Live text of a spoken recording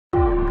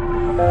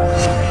Hey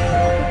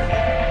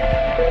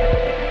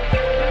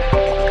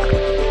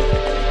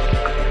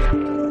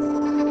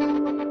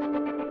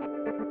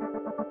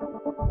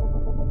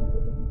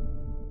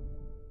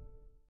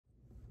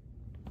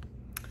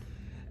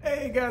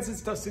guys,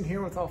 it's Dustin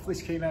here with Off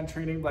Leash Canine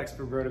Training,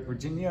 Blacksburg, Roanoke,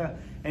 Virginia.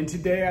 And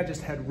today I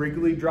just had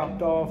Wrigley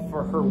dropped off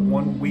for her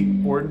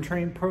 1-week board and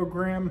train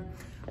program.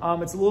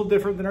 It's a little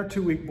different than our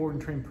 2-week board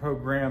and train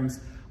programs.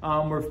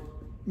 We're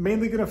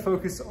mainly gonna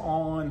focus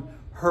on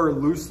her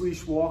loose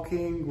leash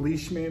walking,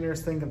 leash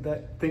manners, things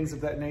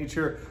of that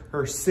nature,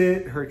 her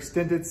sit, her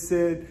extended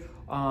sit,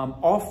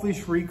 off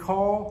leash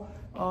recall,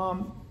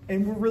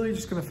 and we're really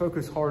just gonna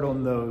focus hard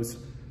on those.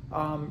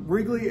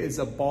 Wrigley is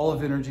a ball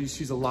of energy.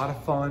 She's a lot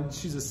of fun.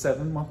 She's a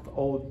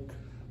 7-month-old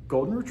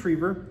golden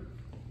retriever.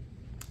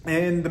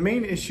 And the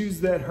main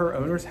issues that her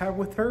owners have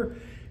with her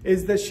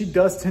is that she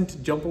does tend to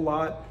jump a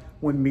lot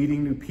when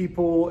meeting new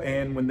people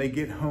and when they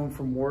get home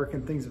from work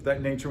and things of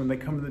that nature. When they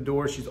come to the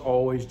door, she's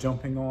always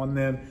jumping on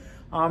them.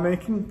 And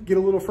it can get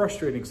a little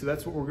frustrating. So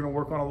that's what we're gonna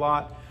work on a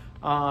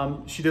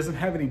lot. She doesn't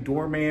have any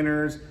door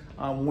manners.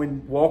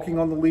 When walking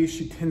on the leash,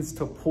 she tends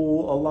to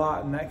pull a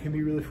lot, and that can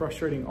be really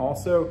frustrating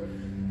also.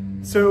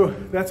 So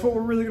that's what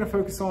we're really gonna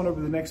focus on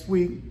over the next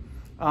week.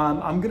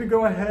 I'm gonna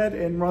go ahead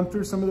and run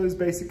through some of those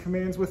basic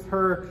commands with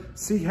her,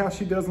 see how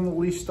she does on the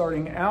leash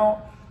starting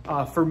out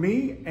for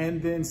me,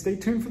 and then stay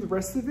tuned for the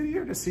rest of the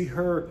video to see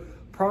her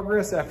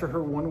progress after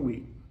her 1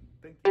 week.